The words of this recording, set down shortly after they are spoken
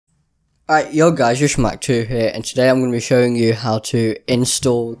Alright, yo guys, Drishal MAC2 here, and today I'm going to be showing you how to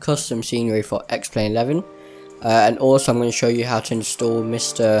install custom scenery for X-Plane11, and also I'm going to show you how to install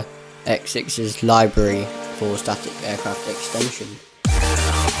Misterx6's library for static aircraft extension.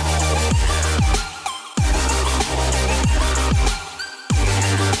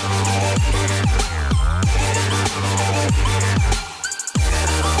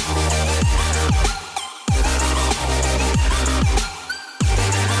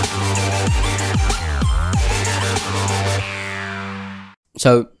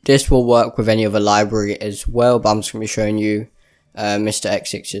 So this will work with any other library as well, but I'm just going to be showing you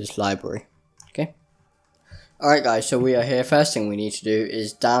Misterx6's library. Okay. Alright guys, so we are here. First thing we need to do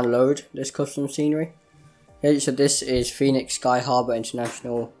is download this custom scenery. Okay, so this is Phoenix Sky Harbor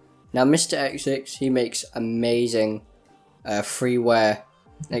International. Now Misterx6, he makes amazing freeware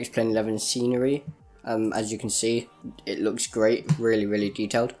X-Plane11 scenery. As you can see, it looks great, really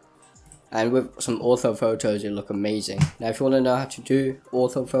detailed. And with some ortho photos, it'll look amazing. Now, if you want to know how to do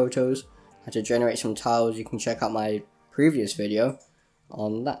ortho photos, how to generate some tiles, you can check out my previous video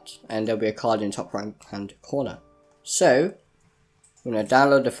on that. And there'll be a card in the top right hand corner. So, I'm going to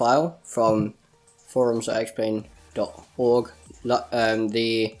download the file from forums.xplane.org.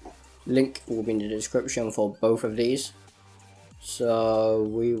 The link will be in the description for both of these. So,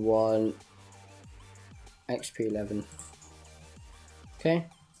 we want XP11. Okay.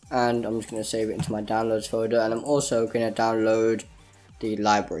 And I'm just going to save it into my downloads folder, and I'm also going to download the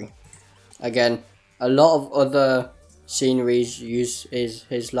library. Again, a lot of other sceneries use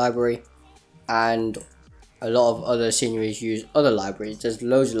his library, and a lot of other sceneries use other libraries. There's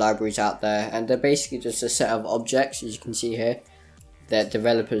loads of libraries out there, and they're basically just a set of objects, as you can see here, that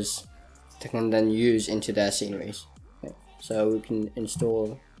developers can then use into their sceneries. Okay. So we can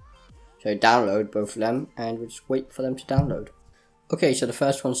download both of them, and we'll just wait for them to download. Okay, so the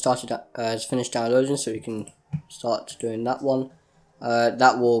first one has finished downloading, so we can start doing that one.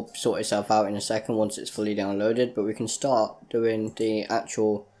 That will sort itself out in a second once it's fully downloaded, but we can start doing the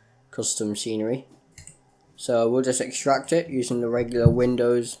actual custom scenery. So we'll just extract it using the regular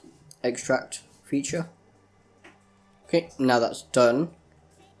Windows extract feature. Okay, now that's done,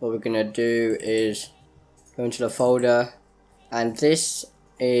 what we're going to do is go into the folder, and this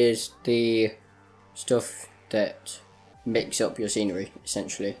is the stuff that mix up your scenery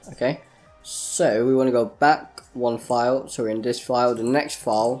essentially. Okay, so we want to go back one file, so we're in this file. The next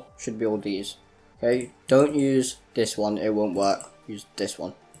file should be all these. Okay, don't use this one, it won't work, use this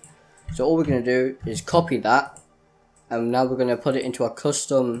one. So all we're going to do is copy that, and now we're going to put it into our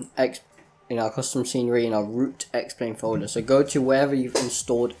custom scenery in our root X-Plane folder. So go to wherever you've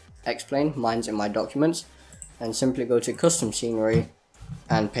installed X-Plane, mine's in my documents, and simply go to custom scenery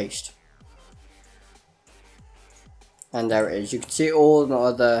and paste. And there it is. You can see all the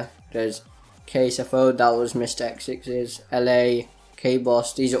other, there's KSFO, that was Misterx6's, LA,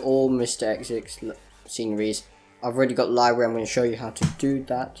 KBoss, these are all Misterx6 sceneries. I've already got library, I'm going to show you how to do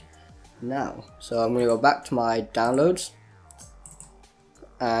that now. So I'm going to go back to my downloads,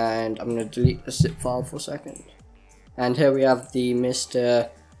 and I'm going to delete the zip file for a second. And here we have the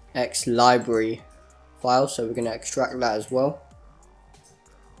Misterx library file, so we're going to extract that as well.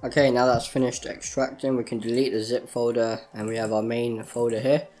 Okay, now that's finished extracting, we can delete the zip folder, and we have our main folder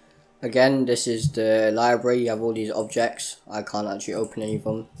here. Again, this is the library, you have all these objects. I can't actually open any of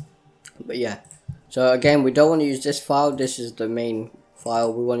them, but yeah. So again, we don't want to use this file, this is the main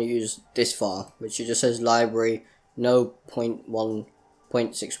file. We want to use this file, which just says library, no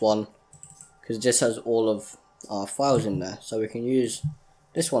 0.1.61, because this has all of our files in there. So we can use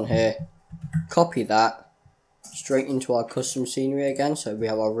this one here, copy that straight into our custom scenery again. So we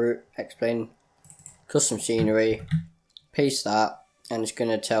have our root X-Plane custom scenery, paste that, and it's going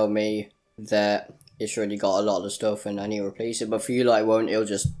to tell me that it's already got a lot of the stuff and I need to replace it, but for you it won't, it'll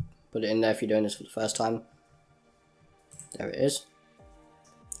just put it in there if you're doing this for the first time. There it is,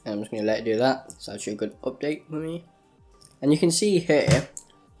 and I'm just going to let it do that. It's actually a good update for me. And you can see here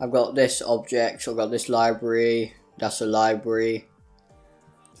I've got this object, so I've got this library, that's a library.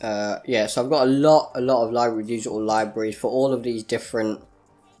 Yeah, so I've got a lot of libraries. These are all libraries for all of these different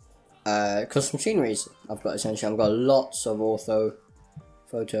custom sceneries. I've got lots of ortho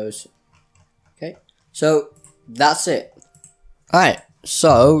photos. Okay, so that's it. Alright,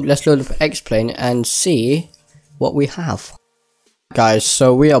 so let's load up X-Plane and see what we have. Guys,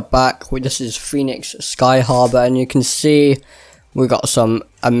 so we are back. This is Phoenix Sky Harbor, and you can see we got some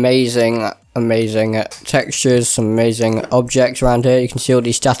amazing textures, some amazing objects around here. You can see all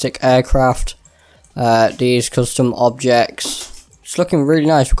these static aircraft, these custom objects. It's looking really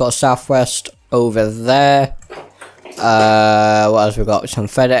nice. We've got a Southwest over there, What else we got? Some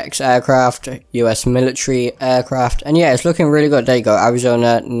FedEx aircraft, US military aircraft, and yeah, it's looking really good. There you go,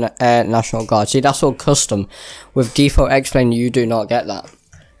 Arizona Air National Guard. See, that's all custom. With default X-Plane, you do not get that.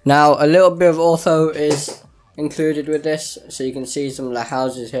 Now, a little bit of ortho is included with this, so you can see some of the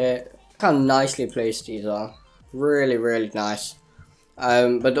houses here. Look how nicely placed these are. Really, really nice.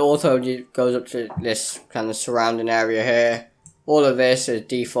 But the ortho goes up to this kind of surrounding area here. All of this is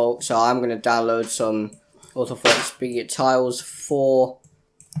default, so I'm going to download some Orthoflex Spigot tiles for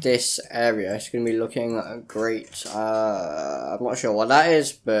this area. It's going to be looking great. I'm not sure what that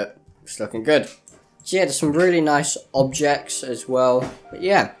is, but it's looking good. So yeah, there's some really nice objects as well. But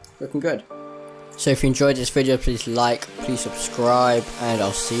yeah, looking good. So if you enjoyed this video, please like, please subscribe, and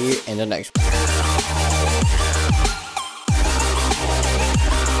I'll see you in the next one.